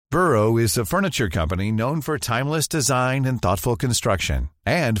Burrow is a furniture company known for timeless design and thoughtful construction,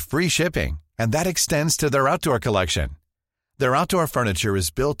 and free shipping, and that extends to their outdoor collection. Their outdoor furniture is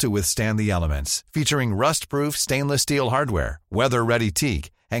built to withstand the elements, featuring rust-proof stainless steel hardware, weather-ready teak,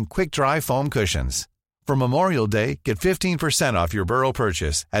 and quick-dry foam cushions. For Memorial Day, get 15% off your Burrow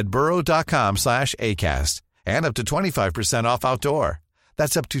purchase at burrow.com/ACAST and up to 25% off outdoor.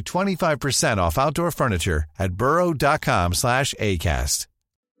 That's up to 25% off outdoor furniture at burrow.com/ACAST.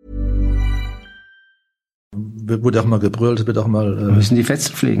 Wurde auch mal gebrüllt, wird auch mal... müssen die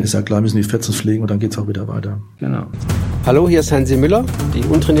Fetzen fliegen. Ist ja klar, müssen die Fetzen fliegen und dann geht's auch wieder weiter. Genau. Hallo, hier ist Hansi Müller, die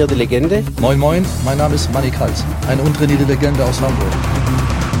untrainierte Legende. Moin moin, mein Name ist Manny Kals, eine untrainierte Legende aus Hamburg.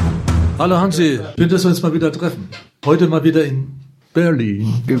 Hallo Hansi, schön, dass wir uns mal wieder treffen. Heute mal wieder in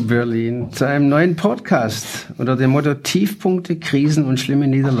Berlin. Zu einem neuen Podcast unter dem Motto Tiefpunkte, Krisen und schlimme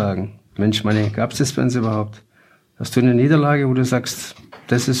Niederlagen. Mensch, Manni, gab's das bei uns überhaupt? Hast du eine Niederlage, wo du sagst,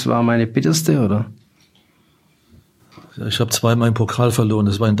 war meine bitterste, oder? Ja, ich habe zweimal im Pokal verloren,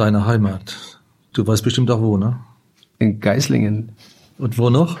 das war in deiner Heimat. Du weißt bestimmt auch wo, ne? In Geislingen. Und wo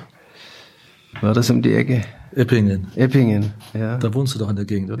noch? War das um die Ecke? Eppingen, ja. Da wohnst du doch in der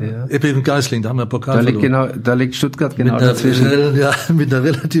Gegend, oder? Ja. Eppingen, Geislingen, da haben wir Pokal verloren. Da liegt Stuttgart genau dazwischen. Mit einer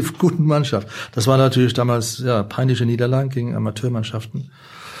relativ guten Mannschaft. Das war natürlich damals peinliche Niederlagen gegen Amateurmannschaften.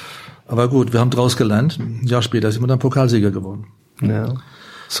 Aber gut, wir haben draus gelernt. Ein Jahr später sind wir dann Pokalsieger geworden. Ja,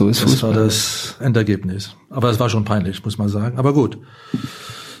 so ist Fußball. Das war das Endergebnis. Aber es war schon peinlich, muss man sagen. Aber gut,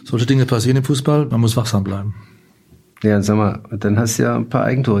 solche Dinge passieren im Fußball, man muss wachsam bleiben. Ja, sag mal, dann hast du ja ein paar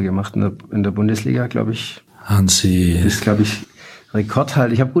Eigentore gemacht in der Bundesliga, glaube ich. Hansi. Du bist, glaube ich,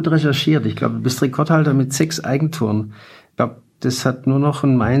 Rekordhalter. Ich habe gut recherchiert. Ich glaube, du bist Rekordhalter mit 6 Eigentoren. Ich glaube, das hat nur noch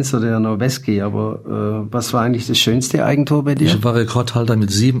ein Mainzer, der Noweski. Aber was war eigentlich das schönste Eigentor bei dir? Ich war Rekordhalter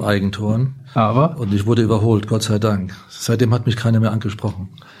mit 7 Eigentoren. Aber? Und ich wurde überholt, Gott sei Dank. Seitdem hat mich keiner mehr angesprochen.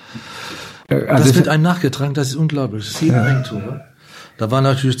 Also das wird einem nachgetragen, das ist unglaublich. 7 Eigentore. Da waren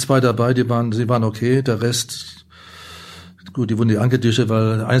natürlich 2 dabei, sie waren okay. Der Rest... Gut, die wurden nicht angedichtet,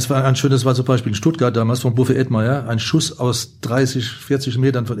 weil ein schönes war zum Beispiel in Stuttgart damals von Buffy Edmeier, ein Schuss aus 30, 40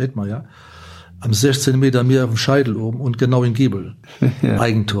 Metern von Edmeier, am 16 Meter mehr auf dem Scheitel oben und genau in Giebel. Ja.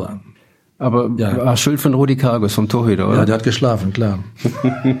 Eigentor. Aber war Schuld von Rudi Kargus, vom Torhüter, oder? Ja, der hat geschlafen, klar.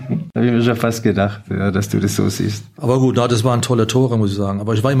 Habe ich mir schon fast gedacht, ja, dass du das so siehst. Aber gut, das waren tolle Tore, muss ich sagen.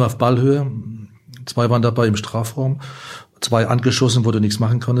 Aber ich war immer auf Ballhöhe. 2 waren dabei im Strafraum. 2 angeschossen, wo du nichts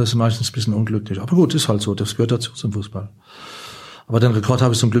machen konntest, meistens ein bisschen unglücklich. Aber gut, ist halt so, das gehört dazu zum Fußball. Aber den Rekord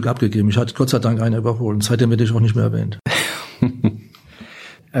habe ich zum Glück abgegeben. Ich hatte Gott sei Dank einen überholt. Und seitdem werde ich auch nicht mehr erwähnt.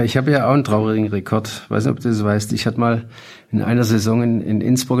 Ich habe ja auch einen traurigen Rekord. Weiß nicht, ob du das weißt. Ich hatte mal in einer Saison in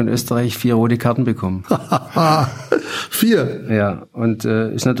Innsbruck in Österreich 4 rote Karten bekommen. 4? Ja, und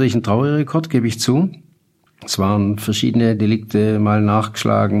ist natürlich ein trauriger Rekord, gebe ich zu. Es waren verschiedene Delikte, mal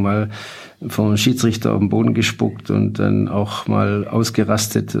nachgeschlagen, mal vom Schiedsrichter auf den Boden gespuckt und dann auch mal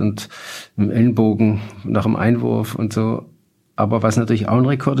ausgerastet und mit dem Ellenbogen nach dem Einwurf und so. Aber was natürlich auch ein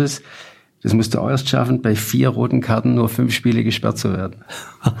Rekord ist, das musst du auch erst schaffen, bei 4 roten Karten nur 5 Spiele gesperrt zu werden.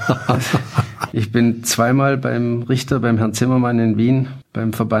 Ich bin 2-mal beim Richter, beim Herrn Zimmermann in Wien,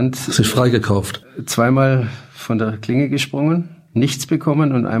 beim Verband. Sich freigekauft. 2-mal von der Klinge gesprungen, nichts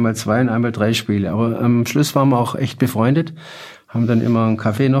bekommen und einmal 2 und einmal 3 Spiele. Aber am Schluss waren wir auch echt befreundet, haben dann immer einen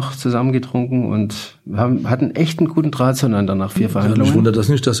Kaffee noch zusammen getrunken und hatten echt einen guten Draht zueinander nach 4 Verhandlungen. Ich wundere das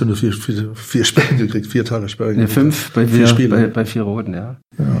nicht, dass du nur 4 Sperren gekriegt, 4 Tage Sperren gekriegt. 5 bei 4 Spielen. Bei 4 Roten, ja.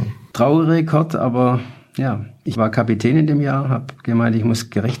 Trauriger Rekord, aber ja, ich war Kapitän in dem Jahr, habe gemeint, ich muss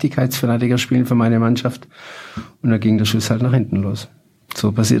Gerechtigkeitsfanatiker spielen für meine Mannschaft und da ging der Schuss halt nach hinten los.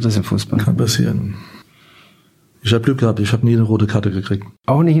 So passiert das im Fußball. Kann passieren. Ich habe Glück gehabt, ich habe nie eine rote Karte gekriegt.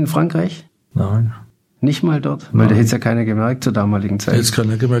 Auch nicht in Frankreich? Nein. Nicht mal dort? Weil da hätte es ja keiner gemerkt zur damaligen Zeit. Da hätte es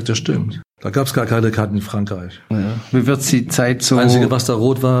keiner gemerkt, das stimmt. Da gab es gar keine Karten in Frankreich. Ja. Wie wird die Zeit so... Das Einzige, was da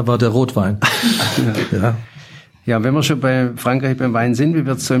rot war, war der Rotwein. Ja, wenn wir schon bei Frankreich beim Wein sind, wie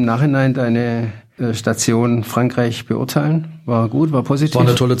würdest du im Nachhinein deine Station Frankreich beurteilen? War gut, war positiv? War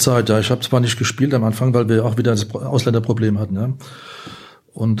eine tolle Zeit, ja. Ich habe zwar nicht gespielt am Anfang, weil wir auch wieder das Ausländerproblem hatten, ja.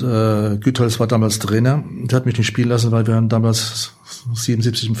 Und Güthels war damals Trainer. Der hat mich nicht spielen lassen, weil wir haben damals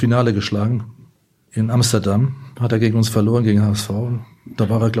 77 im Finale geschlagen. In Amsterdam hat er gegen uns verloren, gegen HSV. Da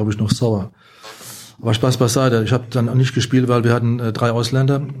war er, glaube ich, noch sauer. Aber Spaß beiseite. Ich habe dann nicht gespielt, weil wir hatten 3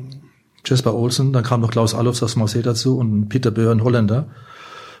 Ausländer. Jesper Olsen, dann kam noch Klaus Allofs aus Marseille dazu und Peter Böhr, ein Holländer.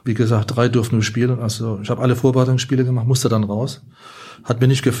 Wie gesagt, 3 durften wir spielen. Also ich habe alle Vorbereitungsspiele gemacht, musste dann raus. Hat mir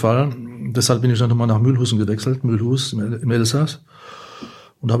nicht gefallen. Deshalb bin ich dann nochmal nach Mühlhausen gewechselt, Mühlhus im Elsass.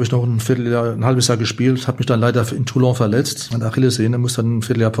 Und da habe ich noch ein halbes Jahr gespielt, habe mich dann leider in Toulon verletzt. Meine Achillessehne, musste dann ein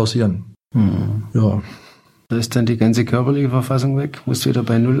Vierteljahr pausieren. Ja. Da ist dann die ganze körperliche Verfassung weg, musst wieder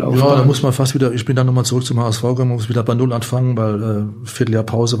bei Null aufbauen. Ja, da muss man fast wieder, ich bin dann nochmal zurück zum HSV gekommen, muss wieder bei Null anfangen, weil Vierteljahr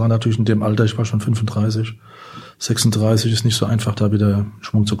Pause war natürlich in dem Alter, ich war schon 35, 36, ist nicht so einfach, da wieder in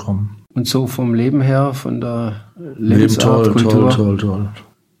Schwung zu kommen. Und so vom Leben her, von der Lebensart, Leben toll.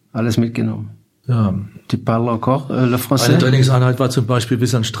 Alles mitgenommen. Ja. Die parle encore le français? Eine Trainingseinheit war zum Beispiel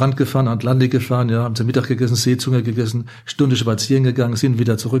bis an den Strand gefahren, Atlantik gefahren, ja, haben sie Mittag gegessen, Seezunge gegessen, Stunde spazieren gegangen, sind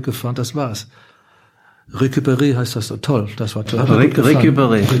wieder zurückgefahren, das war's. Récupéré heißt das, toll, das war toll.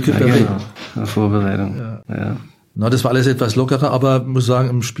 Récupéré. Ja, genau. Vorbereitung. Ja. Na, das war alles etwas lockerer, aber muss sagen,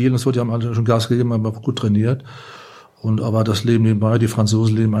 im Spiel, das wurde ja am Anfang schon Gas gegeben, haben wir gut trainiert. Aber das Leben nebenbei, die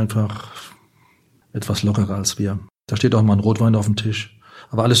Franzosen leben einfach etwas lockerer als wir. Da steht auch mal ein Rotwein auf dem Tisch.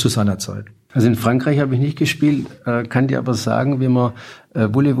 Aber alles zu seiner Zeit. Also in Frankreich habe ich nicht gespielt, kann dir aber sagen, wie man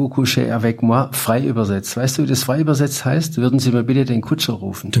voulez-vous coucher avec moi frei übersetzt. Weißt du, wie das frei übersetzt heißt? Würden Sie mir bitte den Kutscher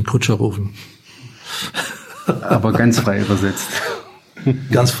rufen? Den Kutscher rufen. Aber ganz frei übersetzt.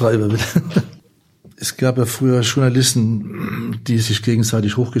 Ganz frei übersetzt. Es gab ja früher Journalisten, die sich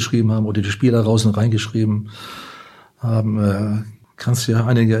gegenseitig hochgeschrieben haben oder die Spieler raus und reingeschrieben haben. Kannst du dich an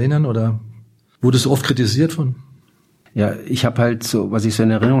einige erinnern oder wurdest du oft kritisiert von? Ja, ich habe halt so, was ich so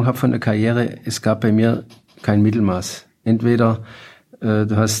in Erinnerung habe von der Karriere, es gab bei mir kein Mittelmaß. Entweder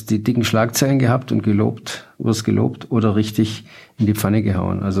du hast die dicken Schlagzeilen gehabt und wirst gelobt oder richtig in die Pfanne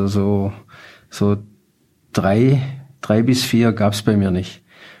gehauen. Also so 3 bis 4 gab's bei mir nicht.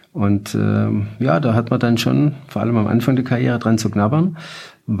 Und da hat man dann schon, vor allem am Anfang der Karriere, dran zu knabbern,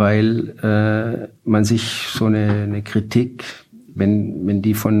 weil man sich so eine Kritik, wenn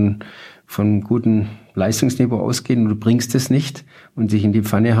die von gutem Leistungsniveau ausgehen und du bringst es nicht und sich in die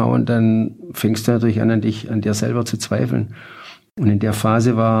Pfanne hauen, dann fängst du natürlich an dir selber zu zweifeln. Und in der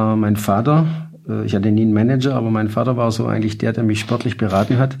Phase war mein Vater, ich hatte nie einen Manager, aber mein Vater war so eigentlich der mich sportlich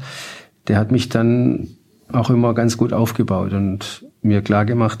beraten hat. Der hat mich dann auch immer ganz gut aufgebaut und mir klar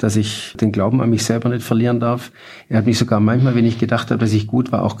gemacht, dass ich den Glauben an mich selber nicht verlieren darf. Er hat mich sogar manchmal, wenn ich gedacht habe, dass ich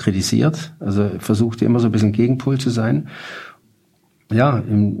gut war, auch kritisiert. Also versuchte immer so ein bisschen Gegenpol zu sein. Ja,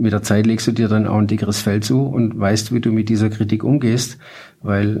 mit der Zeit legst du dir dann auch ein dickeres Fell zu und weißt, wie du mit dieser Kritik umgehst.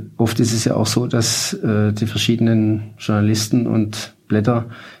 Weil oft ist es ja auch so, dass die verschiedenen Journalisten und Blätter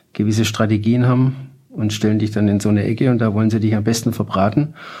gewisse Strategien haben und stellen dich dann in so eine Ecke und da wollen sie dich am besten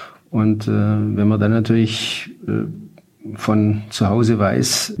verbraten. Und wenn man dann natürlich von zu Hause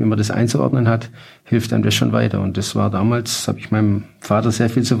weiß, wie man das einzuordnen hat, hilft einem das schon weiter. Und das war damals, habe ich meinem Vater sehr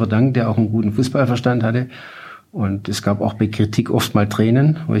viel zu verdanken, der auch einen guten Fußballverstand hatte. Und es gab auch bei Kritik oft mal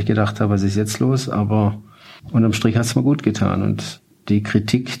Tränen, wo ich gedacht habe, was ist jetzt los? Aber unterm Strich hat es mir gut getan. Und die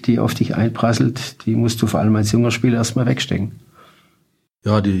Kritik, die auf dich einprasselt, die musst du vor allem als junger Spieler erstmal wegstecken.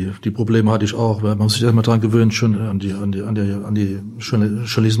 Ja, die Probleme hatte ich auch, weil man sich erstmal dran gewöhnt, schon an die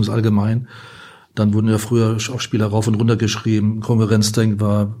Journalismus allgemein. Dann wurden ja früher auch Spieler rauf und runter geschrieben, Konkurrenzdenken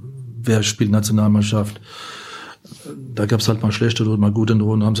war, wer spielt Nationalmannschaft. Da gab's halt mal schlechte Noten, mal gute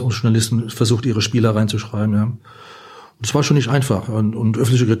Noten, haben auch Journalisten versucht, ihre Spieler reinzuschreiben, ja. Und es war schon nicht einfach. Und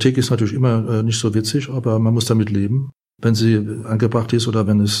öffentliche Kritik ist natürlich immer nicht so witzig, aber man muss damit leben. Wenn sie angebracht ist oder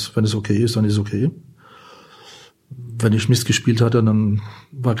wenn es okay ist, dann ist es okay. Wenn ich Mist gespielt hatte, dann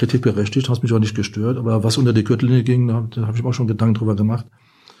war Kritik berechtigt, hat mich auch nicht gestört. Aber was unter die Gürtellinie ging, da habe ich mir auch schon Gedanken drüber gemacht.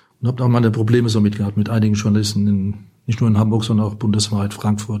 Und habe auch meine Probleme so mitgehabt mit einigen Journalisten, nicht nur in Hamburg, sondern auch bundesweit,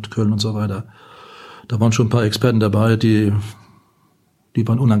 Frankfurt, Köln und so weiter. Da waren schon ein paar Experten dabei, die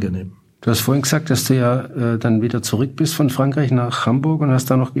waren unangenehm. Du hast vorhin gesagt, dass du ja dann wieder zurück bist von Frankreich nach Hamburg und hast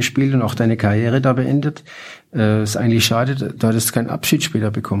da noch gespielt und auch deine Karriere da beendet. Ist eigentlich schade, du hattest kein Abschiedsspiel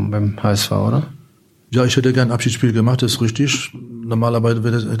da bekommen beim HSV, oder? Ja, ich hätte gern ein Abschiedsspiel gemacht, das ist richtig. Normalerweise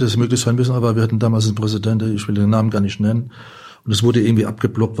hätte es möglich sein müssen, aber wir hatten damals einen Präsidenten, ich will den Namen gar nicht nennen. Und es wurde irgendwie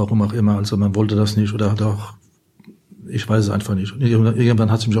abgeblockt, warum auch immer. Also man wollte das nicht oder hat auch, ich weiß es einfach nicht. Und irgendwann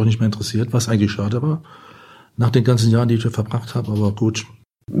hat es mich auch nicht mehr interessiert, was eigentlich schade war. Nach den ganzen Jahren, die ich verbracht habe, aber gut.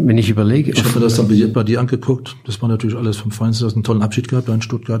 Wenn ich überlege... Ich habe mir das dann bei dir angeguckt. Das war natürlich alles vom Feinsten. Du hast einen tollen Abschied gehabt da in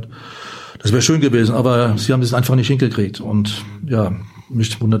Stuttgart. Das wäre schön gewesen, aber sie haben es einfach nicht hingekriegt. Und ja,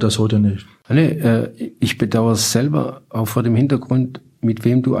 mich wundert das heute nicht. Ich bedauere es selber, auch vor dem Hintergrund, mit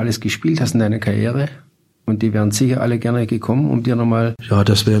wem du alles gespielt hast in deiner Karriere. Und die wären sicher alle gerne gekommen, um dir nochmal... Ja,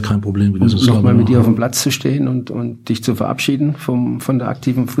 das wäre kein Problem gewesen. Nochmal mit dir auf dem Platz zu stehen und dich zu verabschieden von der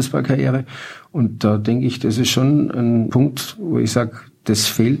aktiven Fußballkarriere. Und da denke ich, das ist schon ein Punkt, wo ich sage, das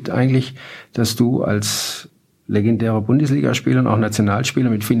fehlt eigentlich, dass du als legendärer Bundesligaspieler und auch Nationalspieler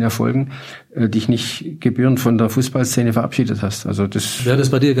mit vielen Erfolgen dich nicht gebührend von der Fußballszene verabschiedet hast. Also das. Wer hat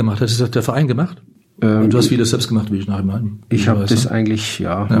das bei dir gemacht? Hat das der Verein gemacht? Du hast vieles selbst gemacht, wie ich nachher meine. Ich habe das eigentlich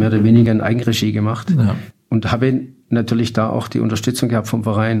mehr oder weniger in Eigenregie gemacht und habe natürlich da auch die Unterstützung gehabt vom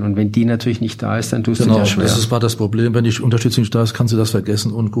Verein. Und wenn die natürlich nicht da ist, dann tust du dir schwer. Genau, das war das Problem. Wenn die Unterstützung nicht da ist, kannst du das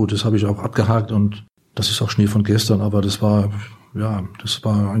vergessen. Und gut, das habe ich auch abgehakt und das ist auch Schnee von gestern. Aber das war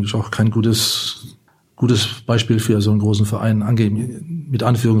eigentlich auch kein gutes Beispiel für so einen großen Verein, mit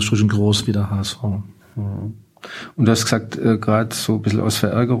Anführungsstrichen groß wie der HSV. Und du hast gesagt, gerade so ein bisschen aus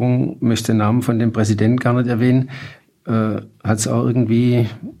Verärgerung, möchte den Namen von dem Präsidenten gar nicht erwähnen. Hat es auch irgendwie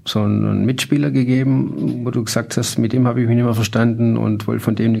so einen Mitspieler gegeben, wo du gesagt hast, mit dem habe ich mich nicht mehr verstanden und wollte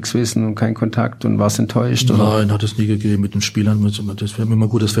von dem nichts wissen und keinen Kontakt und warst enttäuscht? Oder? Nein, hat es nie gegeben mit den Spielern. Wir haben immer ein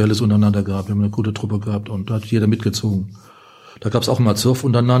gutes Verhältnis untereinander gehabt, wir haben eine gute Truppe gehabt und da hat jeder mitgezogen. Da gab es auch mal Zoff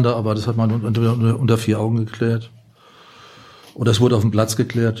untereinander, aber das hat man unter 4 Augen geklärt. Oder es wurde auf dem Platz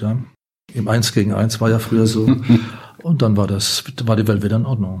geklärt, ja. Im 1 gegen 1 war ja früher so. Und dann war die Welt wieder in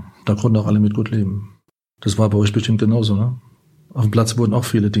Ordnung. Da konnten auch alle mit gut leben. Das war bei euch bestimmt genauso, ne? Auf dem Platz wurden auch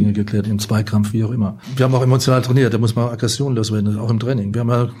viele Dinge geklärt, im Zweikampf, wie auch immer. Wir haben auch emotional trainiert, da muss man Aggression loswerden, auch im Training. Wir haben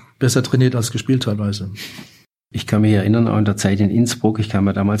ja besser trainiert als gespielt teilweise. Ich kann mich erinnern, auch in der Zeit in Innsbruck, ich kam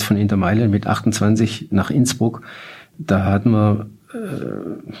ja damals von Inter Mailand mit 28 nach Innsbruck, da hatten wir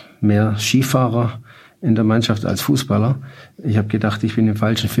mehr Skifahrer in der Mannschaft als Fußballer. Ich habe gedacht, ich bin im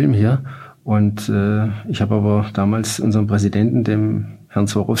falschen Film hier. Und ich habe aber damals unserem Präsidenten, dem Herrn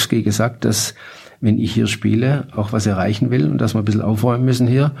Swarovski, gesagt, dass wenn ich hier spiele, auch was erreichen will und dass wir ein bisschen aufräumen müssen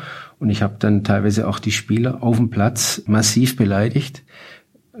hier. Und ich habe dann teilweise auch die Spieler auf dem Platz massiv beleidigt,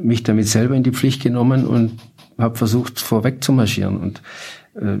 mich damit selber in die Pflicht genommen und habe versucht, vorweg zu marschieren. Und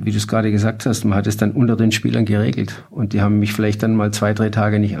wie du es gerade gesagt hast, man hat es dann unter den Spielern geregelt. Und die haben mich vielleicht dann mal 2-3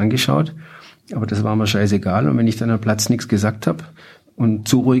 Tage nicht angeschaut, aber das war mir scheißegal. Und wenn ich dann am Platz nichts gesagt habe und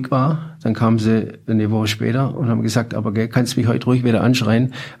zu ruhig war, dann kamen sie eine Woche später und haben gesagt, aber gell, kannst mich heute ruhig wieder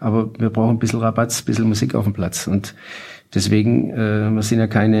anschreien, aber wir brauchen ein bisschen Rabatz, ein bisschen Musik auf dem Platz. Und deswegen, wir sind ja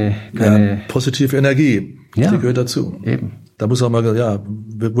keine positive Energie, die gehört dazu. Eben. Da muss auch mal,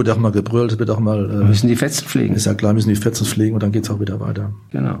 wird auch mal gebrüllt, wird auch mal... müssen die Fetzen pflegen. Ist ja klar, müssen die Fetzen pflegen und dann geht's auch wieder weiter.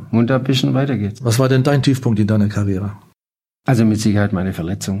 Genau, und da ein bisschen weiter geht's. Was war denn dein Tiefpunkt in deiner Karriere? Also mit Sicherheit meine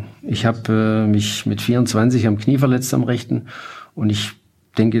Verletzung. Ich habe mich mit 24 am Knie verletzt, am rechten. Und ich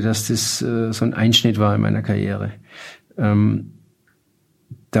denke, dass das so ein Einschnitt war in meiner Karriere. Da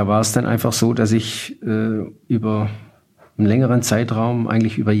war es dann einfach so, dass ich über einen längeren Zeitraum,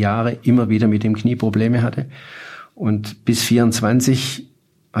 eigentlich über Jahre, immer wieder mit dem Knie Probleme hatte. Und bis 24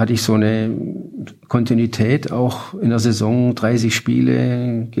 hatte ich so eine Kontinuität, auch in der Saison 30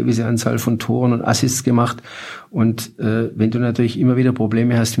 Spiele, gewisse Anzahl von Toren und Assists gemacht. Und wenn du natürlich immer wieder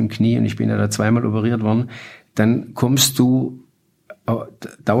Probleme hast mit dem Knie, und ich bin ja da 2-mal operiert worden, dann kommst du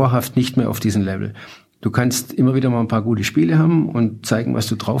dauerhaft nicht mehr auf diesen Level. Du kannst immer wieder mal ein paar gute Spiele haben und zeigen, was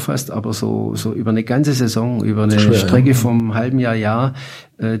du drauf hast, aber so über eine ganze Saison, über eine Strecke vom halben Jahr,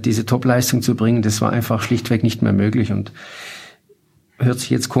 diese Topleistung zu bringen, das war einfach schlichtweg nicht mehr möglich. Und hört sich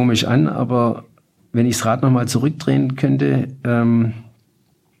jetzt komisch an, aber wenn ich das Rad nochmal zurückdrehen könnte,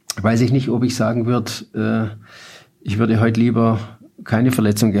 weiß ich nicht, ob ich sagen würde, ich würde heute lieber keine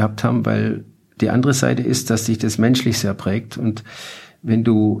Verletzung gehabt haben, weil die andere Seite ist, dass dich das menschlich sehr prägt. Und wenn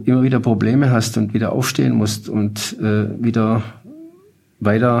du immer wieder Probleme hast und wieder aufstehen musst und wieder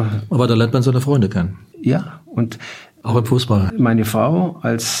weiter... Aber da lernt man seine Freunde kennen. Ja, und auch im Fußball. Meine Frau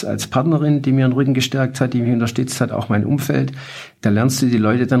als Partnerin, die mir den Rücken gestärkt hat, die mich unterstützt hat, auch mein Umfeld, da lernst du die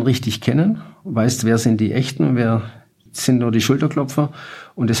Leute dann richtig kennen, weißt, wer sind die Echten und wer sind nur die Schulterklopfer.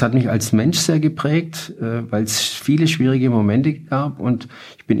 Und das hat mich als Mensch sehr geprägt, weil es viele schwierige Momente gab und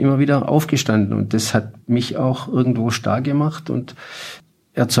ich bin immer wieder aufgestanden und das hat mich auch irgendwo stark gemacht und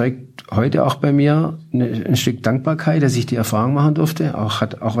erzeugt heute auch bei mir ein Stück Dankbarkeit, dass ich die Erfahrung machen durfte,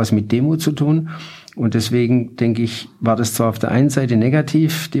 hat auch was mit Demut zu tun. Und deswegen denke ich, war das zwar auf der einen Seite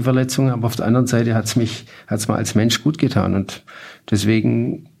negativ, die Verletzung, aber auf der anderen Seite hat's mir als Mensch gut getan. Und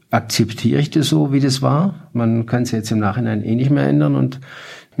deswegen akzeptiere ich das so, wie das war. Man kann es jetzt im Nachhinein eh nicht mehr ändern und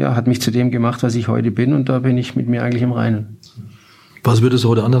ja, hat mich zu dem gemacht, was ich heute bin und da bin ich mit mir eigentlich im Reinen. Was würdest du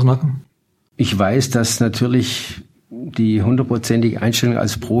heute anders machen? Ich weiß, dass natürlich die 100%ige Einstellung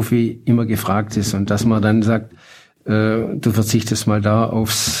als Profi immer gefragt ist und dass man dann sagt, du verzichtest mal da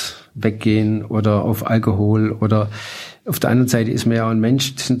aufs Weggehen oder auf Alkohol oder auf der anderen Seite ist man ja auch ein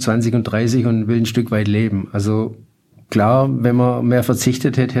Mensch, das sind 20 und 30 und will ein Stück weit leben. Also klar, wenn man mehr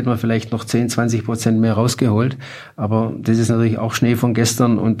verzichtet hätte, hätte man vielleicht noch 10-20% mehr rausgeholt. Aber das ist natürlich auch Schnee von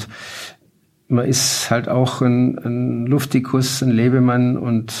gestern und man ist halt auch ein Luftikus, ein Lebemann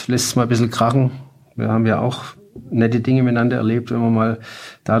und lässt es mal ein bisschen krachen. Wir haben ja auch nette Dinge miteinander erlebt, wenn wir mal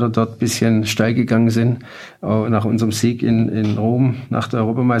da oder dort ein bisschen steil gegangen sind. Auch nach unserem Sieg in Rom, nach der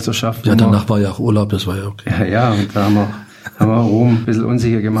Europameisterschaft. Ja, danach war ja auch Urlaub, das war ja okay. Ja, und da haben wir haben wir Rom ein bisschen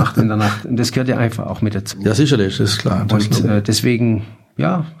unsicher gemacht in der Nacht. Und das gehört ja einfach auch mit dazu. Ja, sicherlich, das ist klar. Und deswegen,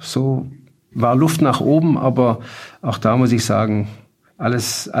 ja, so war Luft nach oben, aber auch da muss ich sagen,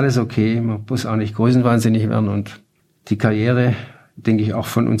 alles okay. Man muss auch nicht größenwahnsinnig werden und die Karriere, denke ich, auch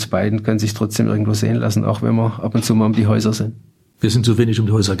von uns beiden kann sich trotzdem irgendwo sehen lassen, auch wenn wir ab und zu mal um die Häuser sind. Wir sind zu wenig um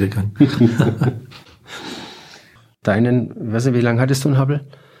die Häuser gegangen. Weißt du, wie lange hattest du einen Hubble?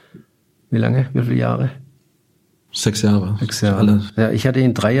 Wie lange? Wie viele Jahre? 6 Jahre. 6 Jahre. Ja, ich hatte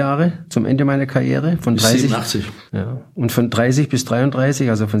ihn 3 Jahre zum Ende meiner Karriere. Von 30, 87. Ja. Und von 30 bis 33,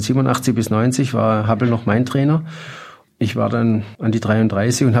 also von 87 bis 90 war Hubble noch mein Trainer. Ich war dann an die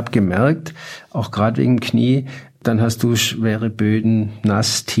 33 und habe gemerkt, auch gerade wegen dem Knie, dann hast du schwere Böden,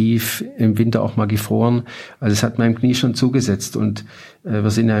 nass, tief, im Winter auch mal gefroren. Also es hat meinem Knie schon zugesetzt. Und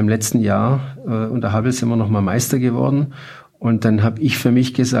wir sind ja im letzten Jahr unter Hubble sind wir noch mal Meister geworden. Und dann habe ich für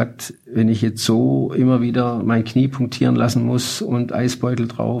mich gesagt, wenn ich jetzt so immer wieder mein Knie punktieren lassen muss und Eisbeutel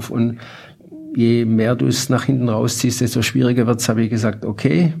drauf und je mehr du es nach hinten rausziehst, desto schwieriger wird's, habe ich gesagt,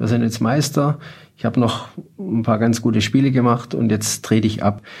 okay, wir sind jetzt Meister. Ich habe noch ein paar ganz gute Spiele gemacht und jetzt dreh dich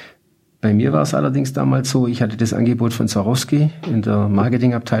ab. Bei mir war es allerdings damals so, ich hatte das Angebot von Swarovski in der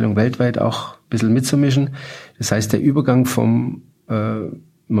Marketingabteilung weltweit auch ein bisschen mitzumischen. Das heißt, der Übergang vom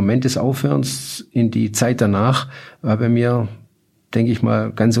Moment des Aufhörens in die Zeit danach war bei mir, denke ich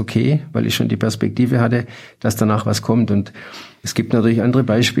mal, ganz okay, weil ich schon die Perspektive hatte, dass danach was kommt. Und es gibt natürlich andere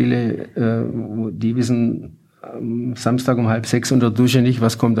Beispiele, die wissen Samstag um 5:30 unter der Dusche nicht,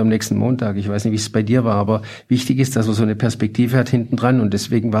 was kommt am nächsten Montag. Ich weiß nicht, wie es bei dir war, aber wichtig ist, dass man so eine Perspektive hat hinten dran. Und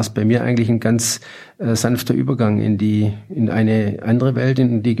deswegen war es bei mir eigentlich ein ganz sanfter Übergang in eine andere Welt,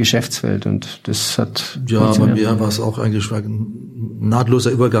 in die Geschäftswelt. Und das hat ja, bei mir war es auch eigentlich ein nahtloser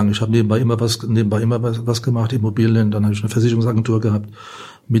Übergang. Ich habe nebenbei immer was gemacht, Immobilien, dann habe ich eine Versicherungsagentur gehabt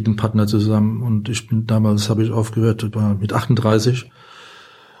mit einem Partner zusammen. Und damals habe ich aufgehört mit 38.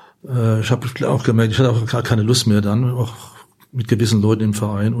 Ich habe auch gemerkt, ich hatte auch gar keine Lust mehr dann, auch mit gewissen Leuten im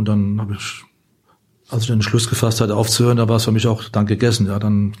Verein. Und dann habe ich, als ich den Entschluss gefasst hatte, aufzuhören, da war es für mich auch dann gegessen. Ja,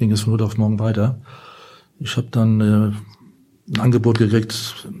 dann ging es von heute auf morgen weiter. Ich habe dann ein Angebot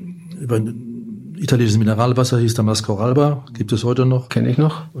gekriegt über ein italienisches Mineralwasser, hieß damals Coralba, gibt es heute noch. Kenne ich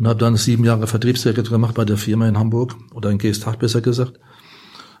noch. Und habe dann 7 Jahre Vertriebsdirektor gemacht bei der Firma in Hamburg, oder in Geesthacht besser gesagt.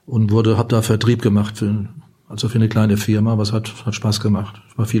 Und habe da Vertrieb gemacht für eine kleine Firma, was hat Spaß gemacht.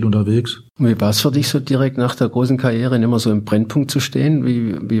 Ich war viel unterwegs. Wie war es für dich so direkt nach der großen Karriere, immer so im Brennpunkt zu stehen?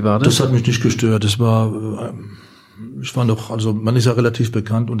 Wie war das? Das hat mich nicht gestört. Ich war noch, also man ist ja relativ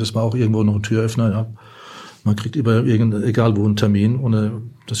bekannt und es war auch irgendwo noch ein Türöffner. Ja. Man kriegt egal wo einen Termin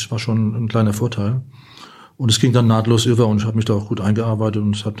und das war schon ein kleiner Vorteil. Und es ging dann nahtlos über und ich habe mich da auch gut eingearbeitet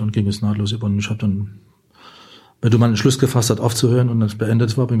und dann ging es nahtlos über und ich habe dann, wenn du mal einen Entschluss gefasst hast, aufzuhören und das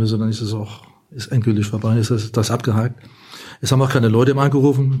beendet war bei mir so, dann ist endgültig vorbei, ist das abgehakt. Es haben auch keine Leute mehr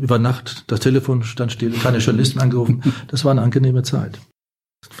angerufen, über Nacht, das Telefon stand still, keine Journalisten angerufen. Das war eine angenehme Zeit.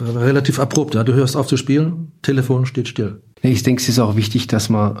 Das war relativ abrupt, ja. Du hörst auf zu spielen, Telefon steht still. Ich denke, es ist auch wichtig, dass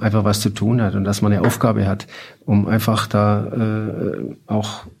man einfach was zu tun hat und dass man eine Aufgabe hat, um einfach da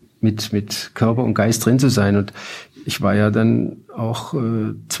auch mit Körper und Geist drin zu sein. Und ich war ja dann auch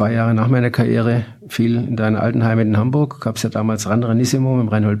 2 Jahre nach meiner Karriere viel in deiner alten Heimat in Hamburg. Gab es ja damals Ranranissimo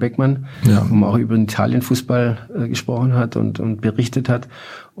mit Reinhold Beckmann, ja, wo man auch über den Italienfußball gesprochen hat und berichtet hat.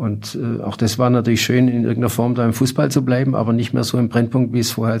 Und auch das war natürlich schön, in irgendeiner Form da im Fußball zu bleiben, aber nicht mehr so im Brennpunkt, wie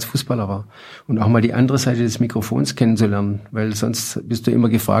es vorher als Fußballer war. Und auch mal die andere Seite des Mikrofons kennenzulernen, weil sonst bist du immer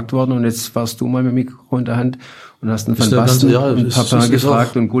gefragt worden und jetzt warst du mal mit dem Mikro in der Hand und hast einen Van Basten und Papa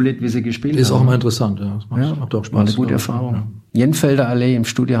gefragt und Gullit, wie sie gespielt haben. Ist auch mal interessant, ja. Das macht auch Spaß. War eine gute Erfahrung. Ja. Jenfelder Allee im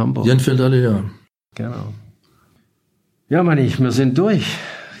Studio Hamburg. Jenfelder Allee, ja. Genau. Ja, Manni, wir sind durch.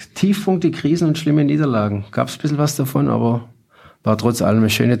 Tiefpunkte, Krisen und schlimme Niederlagen. Gab's ein bisschen was davon, aber war trotz allem eine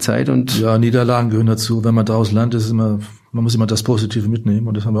schöne Zeit. Und ja, Niederlagen gehören dazu. Wenn man draußen landet, man muss immer das Positive mitnehmen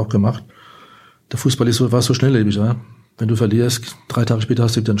und das haben wir auch gemacht. Der Fußball war so schnelllebig, ja. Wenn du verlierst, 3 Tage später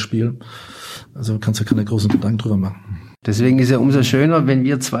hast du wieder ein Spiel. Also kannst du keine großen Gedanken drüber machen. Deswegen ist ja umso schöner, wenn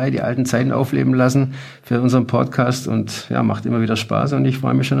wir 2 die alten Zeiten aufleben lassen für unseren Podcast und ja, macht immer wieder Spaß und ich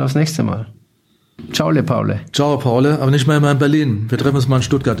freue mich schon aufs nächste Mal. Ciao, Paule. Ciao, Paule, aber nicht mehr immer in Berlin. Wir treffen uns mal in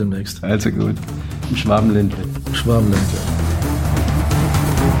Stuttgart demnächst. Also gut. Im Schwabenländle.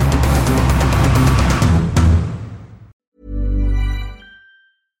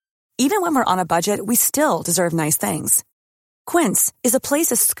 Even when we're on a budget, we still deserve nice things. Quince is a place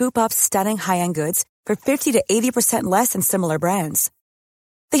to scoop up stunning high-end goods for 50 to 80% less than similar brands.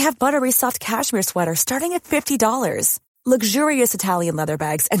 They have buttery soft cashmere sweaters starting at $50, luxurious Italian leather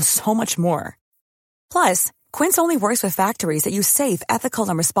bags, and so much more. Plus, Quince only works with factories that use safe, ethical,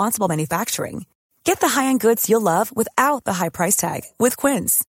 and responsible manufacturing. Get the high-end goods you'll love without the high price tag with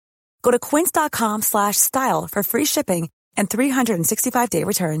Quince. Go to quince.com/style for free shipping and 365-day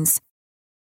returns.